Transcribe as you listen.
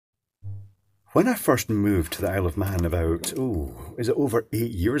When I first moved to the Isle of Man about, is it over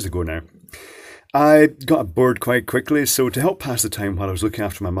 8 years ago now? I got bored quite quickly, so to help pass the time while I was looking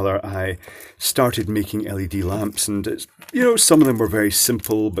after my mother, I started making LED lamps, and some of them were very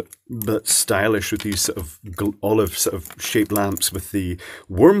simple but stylish with these sort of olive sort of shaped lamps with the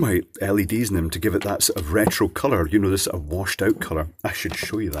warm white LEDs in them to give it that sort of retro colour, this sort of washed out colour. I should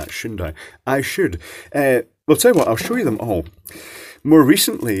show you that, shouldn't I? I should. Well, tell you what, I'll show you them all. More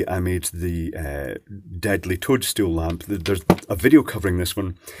recently, I made the deadly toadstool lamp. There's a video covering this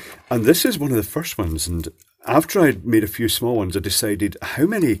one, and this is one of the first ones. And after I'd made a few small ones, I decided, how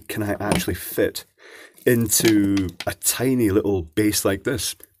many can I actually fit into a tiny little base like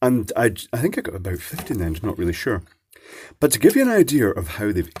this? And I think I got about 50 then, I'm not really sure. But to give you an idea of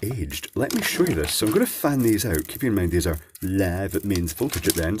how they've aged, let me show you this. So I'm going to fan these out. Keep in mind these are live, it means voltage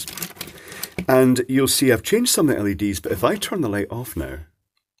at the ends. And you'll see I've changed some of the LEDs, but if I turn the light off now,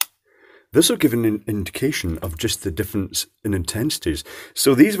 this will give an indication of just the difference in intensities.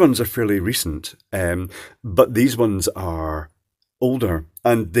 So these ones are fairly recent, but these ones are older,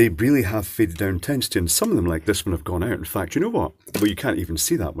 and they really have faded down intensity, and some of them, like this one, have gone out. In fact, you know what? Well, you can't even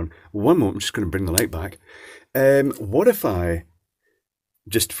see that one. One moment, I'm just going to bring the light back. What if I,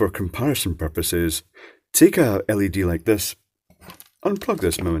 just for comparison purposes, take a LED like this, unplug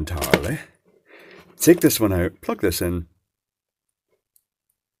this momentarily, take this one out, plug this in,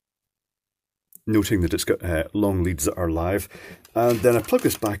 noting that it's got long leads that are live, and then I plug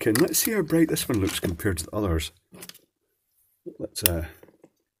this back in. Let's see how bright this one looks compared to the others. Let's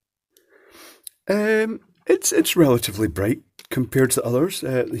it's relatively bright compared to the others.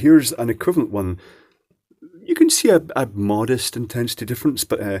 Here's an equivalent one. You can see a modest intensity difference,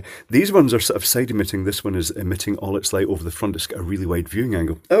 but these ones are sort of side emitting. This one is emitting all its light over the front. It's got a really wide viewing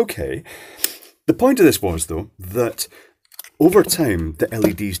angle. Okay. The point of this was, though, that over time the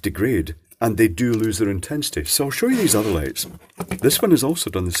LEDs degrade and they do lose their intensity. So I'll show you these other lights. This one has also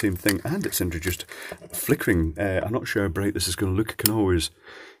done the same thing, and it's introduced flickering. I'm not sure how bright this is going to look. I can always...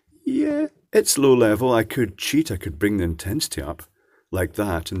 Yeah, it's low level. I could cheat. I could bring the intensity up like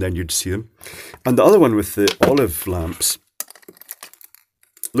that, and then you'd see them. And the other one with the olive lamps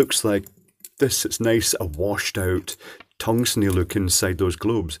looks like this. It's nice, a washed out, tungsten-y look inside those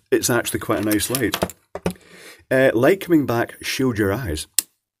globes. It's actually quite a nice light. Light coming back, shield your eyes.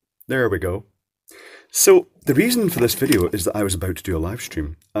 There we go. So the reason for this video is that I was about to do a live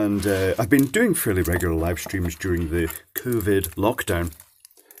stream, and I've been doing fairly regular live streams during the COVID lockdown.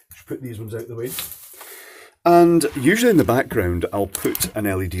 Just put these ones out the way. And usually in the background I'll put an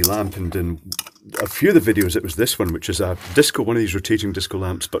LED lamp, and in a few of the videos it was this one, which is a disco, one of these rotating disco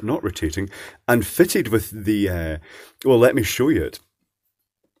lamps, but not rotating, and fitted with the, well, let me show you it.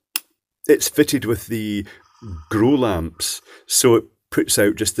 It's fitted with the grow lamps, so it puts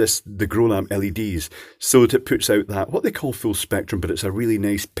out just the grow lamp LEDs, so that it puts out that, what they call full spectrum, but it's a really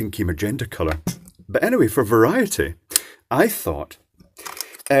nice pinky magenta colour. But anyway, for variety, I thought,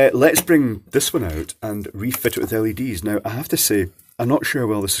 let's bring this one out and refit it with LEDs. Now, I have to say, I'm not sure how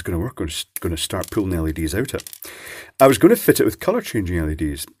well this is going to work. I'm going to start pulling LEDs out it. I was going to fit it with colour changing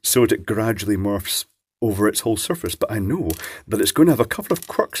LEDs, so that it gradually morphs over its whole surface, but I know that it's going to have a couple of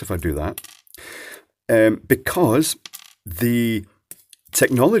quirks if I do that, because the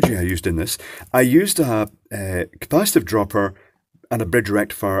technology I used in this, I used a capacitive dropper and a bridge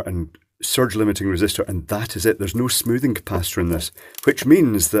rectifier and surge limiting resistor, and that is it. There's no smoothing capacitor in this, which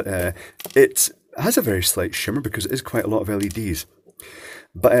means that it has a very slight shimmer because it is quite a lot of LEDs.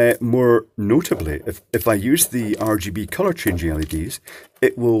 But more notably, if I use the RGB colour changing LEDs,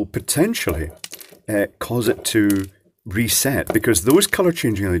 it will potentially cause it to reset, because those colour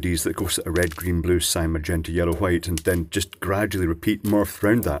changing LEDs that go sort of red, green, blue, cyan, magenta, yellow, white, and then just gradually repeat, morph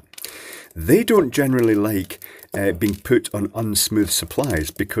around that, they don't generally like being put on unsmoothed supplies,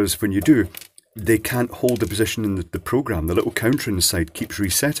 because when you do, they can't hold the position in the program. The little counter inside keeps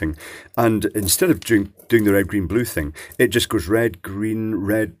resetting, and instead of doing the red, green, blue thing, it just goes red, green,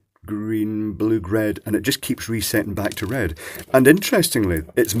 blue, red, and it just keeps resetting back to red. And interestingly,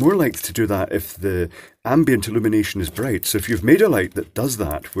 it's more likely to do that if the ambient illumination is bright. So if you've made a light that does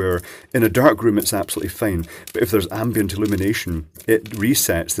that, where in a dark room it's absolutely fine, but if there's ambient illumination, it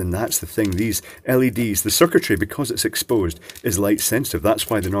resets, then that's the thing. These LEDs, the circuitry, because it's exposed, is light sensitive. That's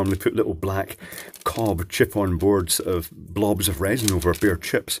why they normally put little black cob chip-on boards of blobs of resin over bare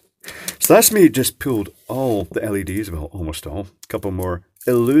chips. So that's me just pulled all the LEDs, well, almost all, a couple more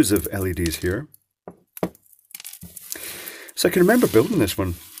elusive LEDs here. So I can remember building this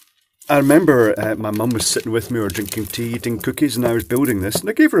one. I remember my mum was sitting with me, or drinking tea, eating cookies, and I was building this, and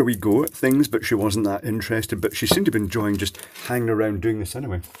I gave her a wee go at things, but she wasn't that interested, but she seemed to be enjoying just hanging around doing this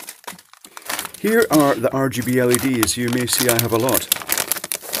anyway. Here are the RGB LEDs. You may see I have a lot.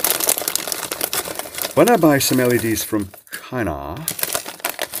 When I buy some LEDs from China,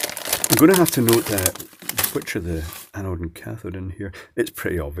 I'm going to have to note which are the anode and cathode in here. It's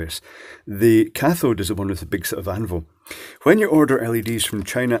pretty obvious. The cathode is the one with the big sort of anvil. When you order LEDs from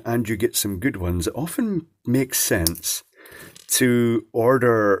China and you get some good ones, it often makes sense to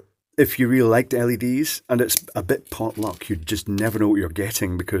order, if you really like the LEDs, and it's a bit potluck, you just never know what you're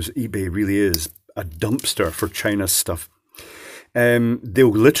getting because eBay really is a dumpster for China's stuff. They'll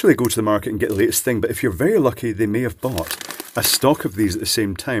literally go to the market and get the latest thing, but if you're very lucky, they may have bought a stock of these at the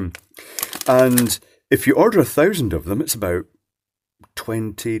same time. And if you order 1,000 of them, it's about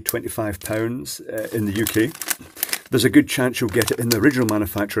 £20–25 in the UK. There's a good chance you'll get it in the original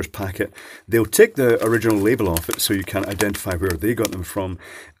manufacturer's packet. They'll take the original label off it so you can't identify where they got them from,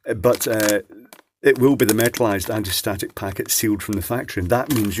 but it will be the metallized anti-static packet sealed from the factory, and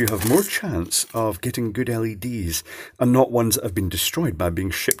that means you have more chance of getting good LEDs and not ones that have been destroyed by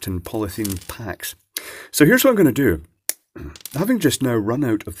being shipped in polythene packs. So here's what I'm going to do. Having just now run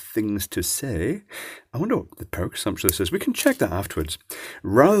out of things to say, I wonder what the power consumption of this is. We can check that afterwards.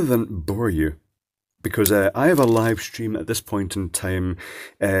 Rather than bore you, because I have a live stream at this point in time,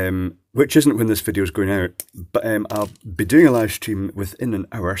 which isn't when this video is going out, but I'll be doing a live stream within an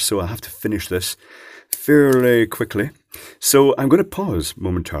hour, so I have to finish this fairly quickly. So I'm going to pause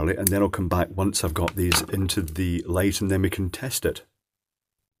momentarily, and then I'll come back once I've got these into the light, and then we can test it.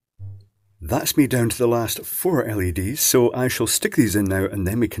 That's me down to the last 4 LEDs, so I shall stick these in now, and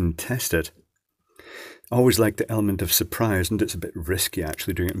then we can test it. I always like the element of surprise, and it's a bit risky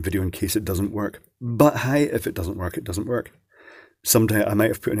actually doing it in video in case it doesn't work. But hey, if it doesn't work, it doesn't work. Someday I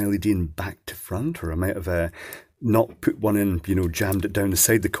might have put an LED in back to front, or I might have not put one in, you know, jammed it down the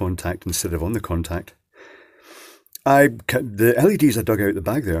side of the contact instead of on the contact. The LEDs I dug out the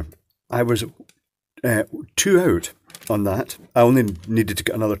bag there, I was 2 out on that. I only needed to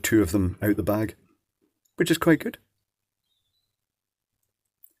get another 2 of them out the bag, which is quite good.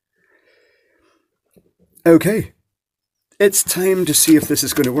 Okay, it's time to see if this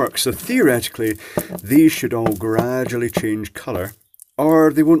is going to work. So theoretically, these should all gradually change colour,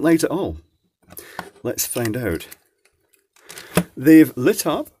 or they won't light at all. Let's find out. They've lit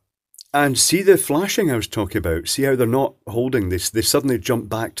up, and see the flashing I was talking about. See how they're not holding this. They suddenly jump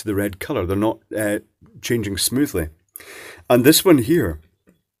back to the red colour. They're not changing smoothly. And this one here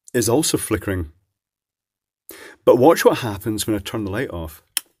is also flickering. But watch what happens when I turn the light off.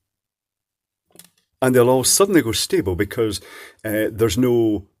 And they'll all suddenly go stable because there's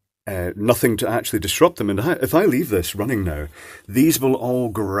no nothing to actually disrupt them. And if I leave this running now, these will all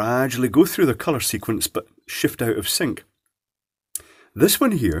gradually go through the colour sequence but shift out of sync. This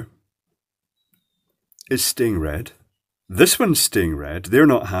one here is staying red. This one's staying red. They're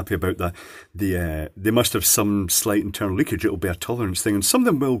not happy about that. They must have some slight internal leakage. It'll be a tolerance thing. And some of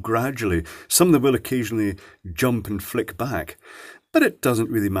them will gradually, some of them will occasionally jump and flick back. But it doesn't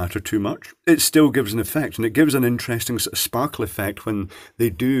really matter too much. It still gives an effect, and it gives an interesting sort of sparkle effect when they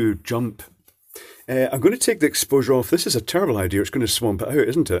do jump. I'm going to take the exposure off. This is a terrible idea. It's going to swamp it out,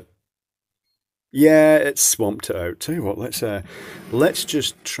 isn't it? Yeah, it's swamped it out. Tell you what, let's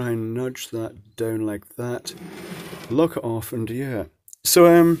just try and nudge that down like that. Lock it off, and yeah.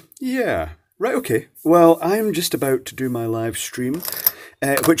 So, yeah. Right, okay. Well, I'm just about to do my live stream.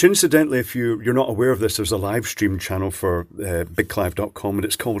 Which incidentally, if you're not aware of this, there's a live stream channel for BigClive.com, and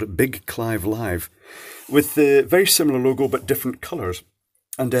it's called BigCliveLive, with the very similar logo but different colours.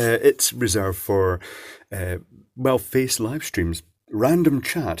 And it's reserved for, well, face live streams, random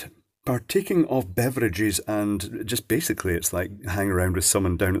chat, partaking of beverages, and just basically it's like hanging around with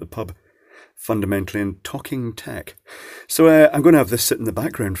someone down at the pub, fundamentally, and talking tech. So I'm going to have this sit in the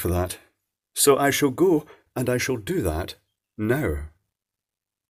background for that. So I shall go and I shall do that now.